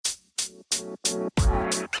Hey,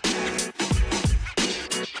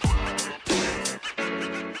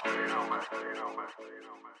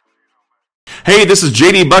 this is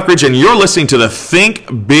JD Buckridge, and you're listening to the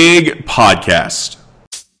Think Big podcast.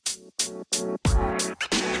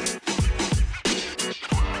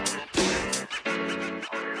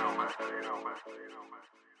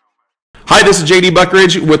 Hi, this is JD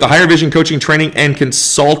Buckridge with the Higher Vision Coaching, Training, and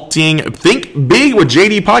Consulting Think Big with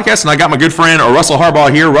JD podcast, and I got my good friend Russell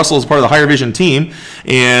Harbaugh here. Russell is part of the Higher Vision team,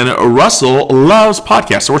 and Russell loves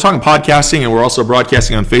podcasts. So we're talking podcasting, and we're also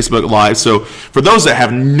broadcasting on Facebook Live. So for those that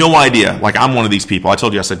have no idea, like I'm one of these people, I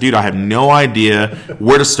told you, I said, dude, I have no idea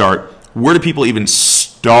where to start. Where do people even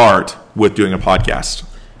start with doing a podcast?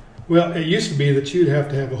 Well, it used to be that you'd have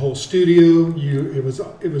to have a whole studio.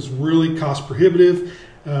 It was really cost prohibitive.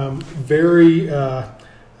 Very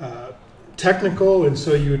technical, and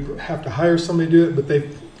so you would have to hire somebody to do it, but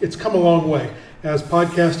it's come a long way as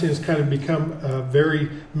podcasting has kind of become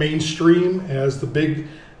very mainstream, as the big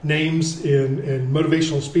names in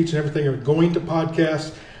motivational speech and everything are going to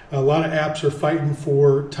podcasts. A lot of apps are fighting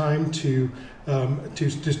for time to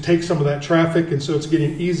just take some of that traffic, and so it's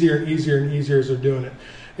getting easier and easier and easier as they're doing it.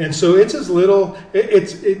 And so it's as little,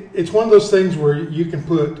 it's one of those things where you can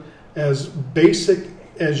put as basic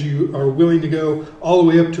as you are willing to go, all the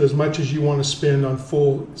way up to as much as you want to spend on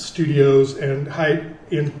full studios and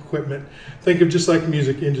high-end equipment. Think of just like the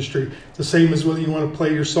music industry. The same as whether you want to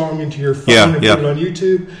play your song into your phone and put it on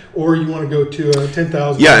YouTube, or you want to go to a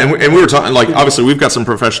 10,000. Yeah, and we were talking, like, obviously we've got some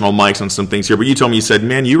professional mics and some things here, but you told me, you said,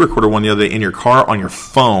 man, you recorded one the other day in your car on your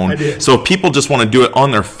phone. I did. So if people just want to do it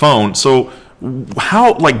on their phone, so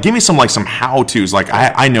how, like, give me some how-tos. Like,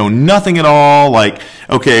 I know nothing at all. Like,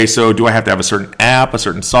 okay, so do I have to have a certain app, a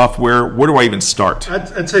certain software? Where do I even start?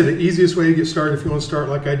 I'd say the easiest way to get started, if you want to start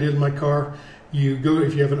like I did in my car, you go,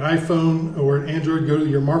 if you have an iPhone or an Android, go to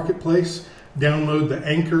your marketplace, download the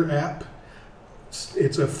Anchor app.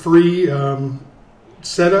 It's a free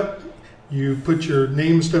setup. You put your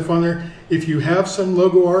name and stuff on there. If you have some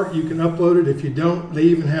logo art, you can upload it. If you don't, they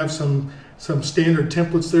even have some standard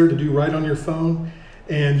templates there to do right on your phone.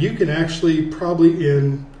 And you can actually probably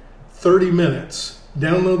in 30 minutes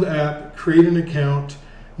download the app, create an account,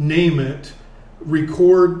 name it,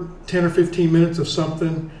 record 10 or 15 minutes of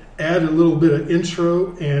something, add a little bit of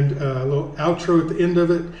intro and a little outro at the end of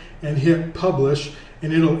it, and hit publish.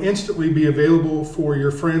 And it'll instantly be available for your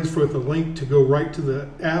friends with a link to go right to the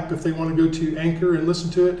app if they want to go to Anchor and listen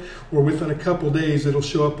to it, or within a couple days it'll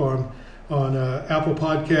show up on Apple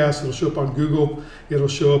Podcasts, it'll show up on Google, it'll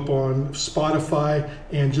show up on Spotify,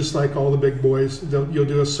 and just like all the big boys, you'll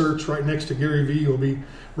do a search right next to Gary Vee, you'll be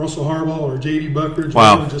Russell Harbaugh or JD Buckridge,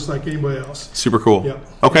 wow, just like anybody else. Super cool. Yep.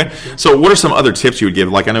 Okay, so what are some other tips you would give?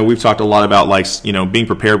 Like, I know we've talked a lot about, like, being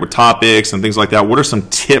prepared with topics and things like that. What are some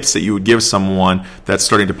tips that you would give someone that's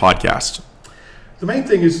starting to podcast? The main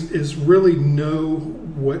thing is really know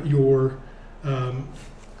what you're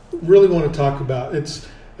really want to talk about. It's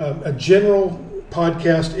a general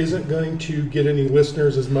podcast isn't going to get any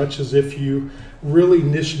listeners as much as if you really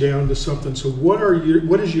niche down to something. So what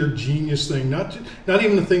is your genius thing? Not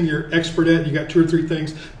even the thing you're expert at. You got 2 or 3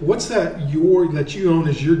 things. What's that you own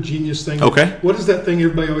as your genius thing? Okay. What is that thing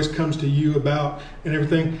everybody always comes to you about and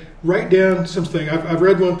everything? Write down something. I've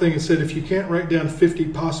read one thing that said if you can't write down 50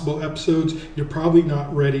 possible episodes, you're probably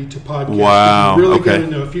not ready to podcast. Wow. You really okay. got to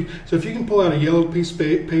know. If you can pull out a yellow piece of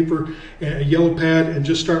paper and a yellow pad and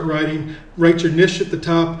just start writing, write your niche at the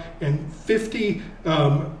top and 50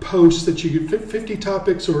 posts that you could, 50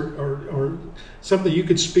 topics or something you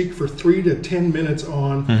could speak for 3 to 10 minutes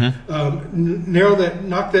on. Mm-hmm. Narrow that,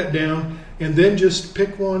 knock that down, and then just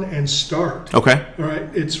pick one and start. Okay. All right.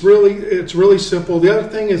 It's really simple. The other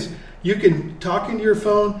thing is you can talk into your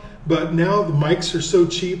phone, but now the mics are so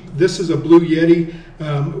cheap. This is a Blue Yeti.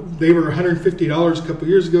 They were $150 a couple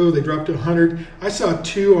years ago. They dropped to $100. I saw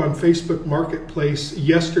 2 on Facebook Marketplace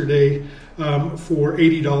yesterday for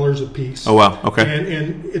 $80 a piece. Oh wow. Okay.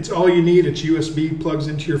 And it's all you need. It's USB, plugs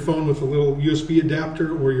into your phone with a little USB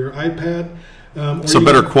adapter or your iPad. So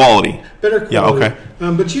better quality. Better quality. Yeah, okay.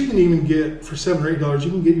 But you can even get, for $7 or $8, you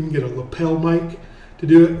can even get a lapel mic to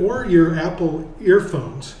do it, or your Apple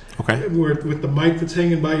earphones. Okay. Where with the mic that's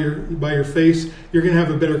hanging by your face, you're going to have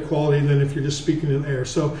a better quality than if you're just speaking in the air.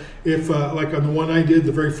 So if, like on the one I did,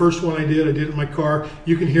 the very first one I did it in my car,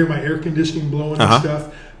 you can hear my air conditioning blowing and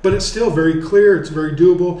stuff. but it's still very clear. It's very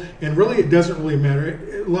doable, and really, it doesn't really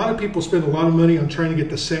matter. A lot of people spend a lot of money on trying to get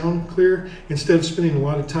the sound clear instead of spending a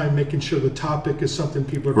lot of time making sure the topic is something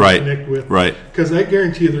people are going to connect with. Right. Because I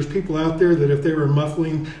guarantee you, there's people out there that if they were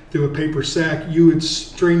muffling through a paper sack, you would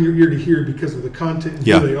strain your ear to hear because of the content and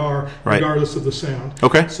who they are, regardless of the sound.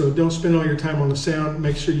 Okay. So don't spend all your time on the sound.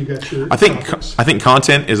 Make sure you got your I think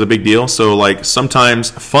content is a big deal. So like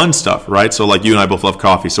sometimes fun stuff, right? So like you and I both love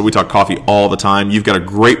coffee. So we talk coffee all the time. You've got a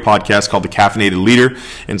great podcast called The Caffeinated Leader.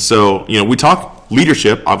 And so, we talk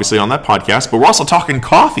leadership, obviously, on that podcast, but we're also talking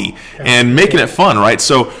coffee and making it fun, right?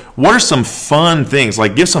 So what are some fun things?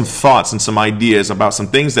 Like give some thoughts and some ideas about some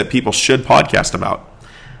things that people should podcast about.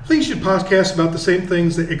 I think you should podcast about the same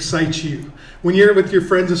things that excite you. When you're with your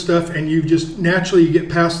friends and stuff and you just naturally you get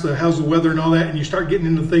past the how's the weather and all that and you start getting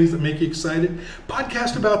into things that make you excited,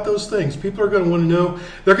 podcast about those things. People are going to want to know.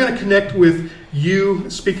 They're going to connect with you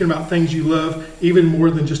speaking about things you love even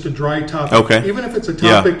more than just a dry topic. Okay. Even if it's a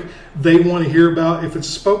topic they want to hear about, if it's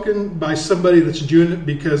spoken by somebody that's doing it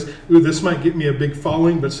because this might get me a big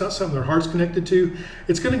following, but it's not something their heart's connected to,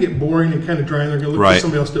 it's going to get boring and kind of dry and they're going to look for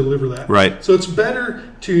somebody else to deliver that. Right. So it's better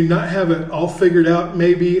to not have it all figured out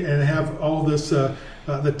maybe and have all this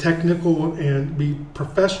the technical and be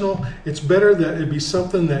professional. It's better that it be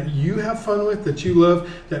something that you have fun with, that you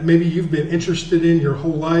love, that maybe you've been interested in your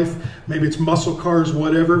whole life. Maybe it's muscle cars,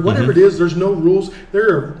 whatever it is. There's no rules.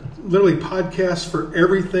 There are literally podcasts for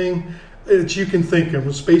everything that you can think of,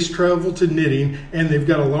 from space travel to knitting, and they've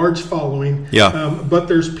got a large following. But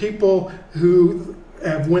there's people who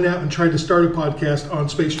have went out and tried to start a podcast on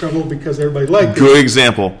space travel because everybody liked it. Good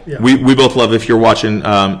example. We both love, if you're watching,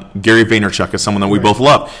 Gary Vaynerchuk is someone that we both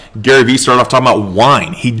love. Gary Vee started off talking about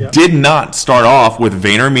wine. He did not start off with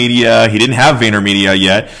VaynerMedia. He didn't have VaynerMedia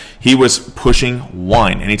yet. He was pushing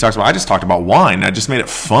wine. And he talks about, I just talked about wine. I just made it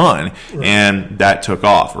fun. And that took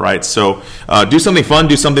off, right? So do something fun.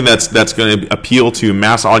 Do something that's going to appeal to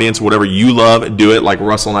mass audience. Whatever you love, do it. Like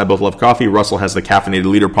Russell and I both love coffee. Russell has the Caffeinated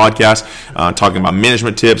Leader podcast, talking about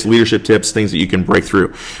management tips, leadership tips, things that you can break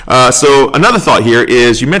through. So another thought here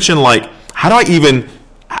is you mentioned, like, how do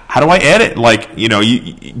I edit? Like,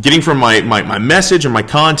 getting from my message and my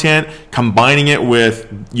content, combining it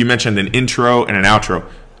with, you mentioned an intro and an outro.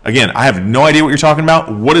 Again, I have no idea what you're talking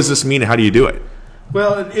about. What does this mean and how do you do it?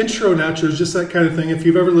 Well, an intro and outro is just that kind of thing. If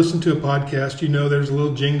you've ever listened to a podcast, there's a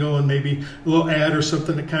little jingle and maybe a little ad or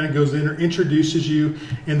something that kind of goes in or introduces you.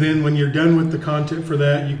 And then when you're done with the content for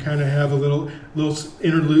that, you kind of have a little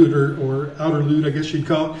interlude or outerlude, I guess you'd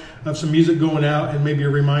call it, of some music going out and maybe a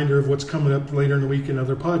reminder of what's coming up later in the week in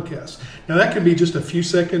other podcasts. Now, that can be just a few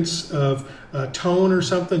seconds of tone or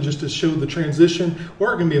something just to show the transition,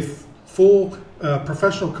 or it can be a full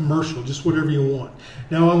professional commercial, just whatever you want.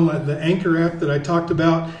 Now on the Anchor app that I talked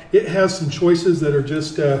about, it has some choices that are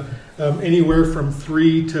just anywhere from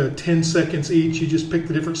 3 to 10 seconds each. You just pick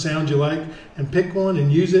the different sounds you like and pick one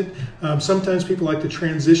and use it. Sometimes people like to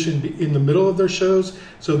transition in the middle of their shows,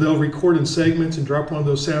 so they'll record in segments and drop one of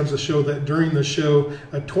those sounds to show that during the show,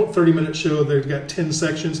 a 30-minute show, they've got 10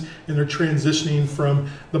 sections and they're transitioning from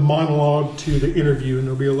the monologue to the interview, and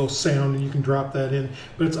there'll be a little sound and you can drop that in.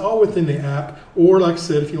 But it's all within the app. Or like I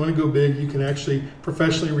said, if you want to go big, you can actually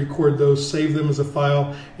professionally record those, save them as a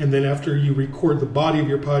file, and then after you record the body of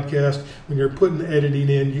your podcast, when you're putting the editing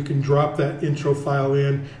in, you can drop that intro file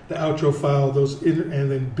in, the outro file,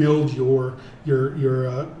 and then build your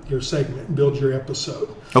segment, build your episode.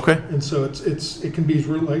 Okay. And so it can be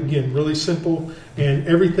really simple and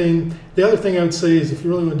everything. The other thing I would say is if you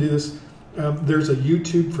really want to do this, there's a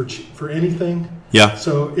YouTube for anything. Yeah.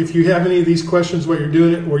 So if you have any of these questions while you're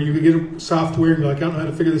doing it, or you get a software and you're like, I don't know how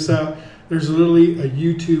to figure this out, there's literally a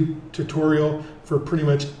YouTube tutorial for pretty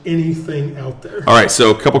much anything out there. All right.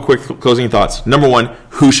 So a couple quick closing thoughts. Number one,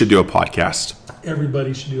 who should do a podcast?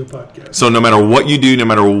 Everybody should do a podcast. So no matter what you do, no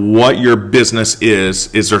matter what your business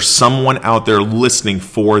is there someone out there listening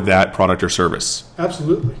for that product or service?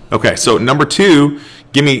 Absolutely. Okay. So number two,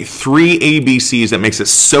 give me 3 ABCs that makes it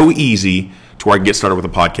so easy to where I can get started with a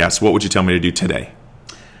podcast. What would you tell me to do today?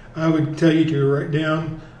 I would tell you to write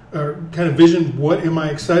down or kind of vision, what am I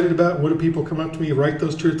excited about? What do people come up to me? Write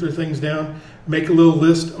those 2 or 3 things down. Make a little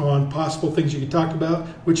list on possible things you can talk about.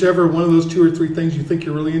 Whichever one of those 2 or 3 things you think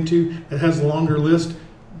you're really into that has a longer list,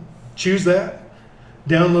 choose that.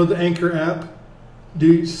 Download the Anchor app.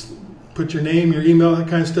 Put your name, your email, that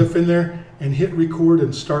kind of stuff in there, and hit record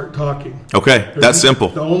and start talking. Okay, that's simple.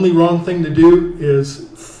 The only wrong thing to do is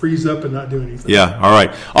freeze up and not do anything. Yeah, all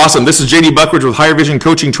right. Awesome. This is JD Buckridge with Higher Vision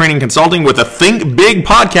Coaching, Training, Consulting with a Think Big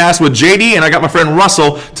podcast with JD, and I got my friend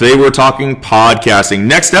Russell. Today we're talking podcasting.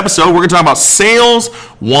 Next episode, we're going to talk about Sales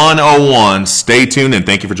 101. Stay tuned, and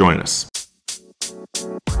thank you for joining us.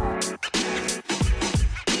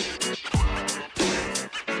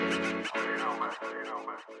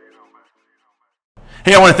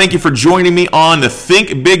 Hey, I want to thank you for joining me on the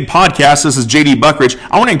Think Big podcast. This is JD Buckridge.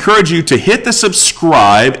 I want to encourage you to hit the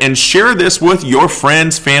subscribe and share this with your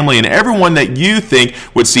friends, family, and everyone that you think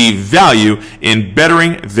would see value in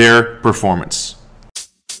bettering their performance.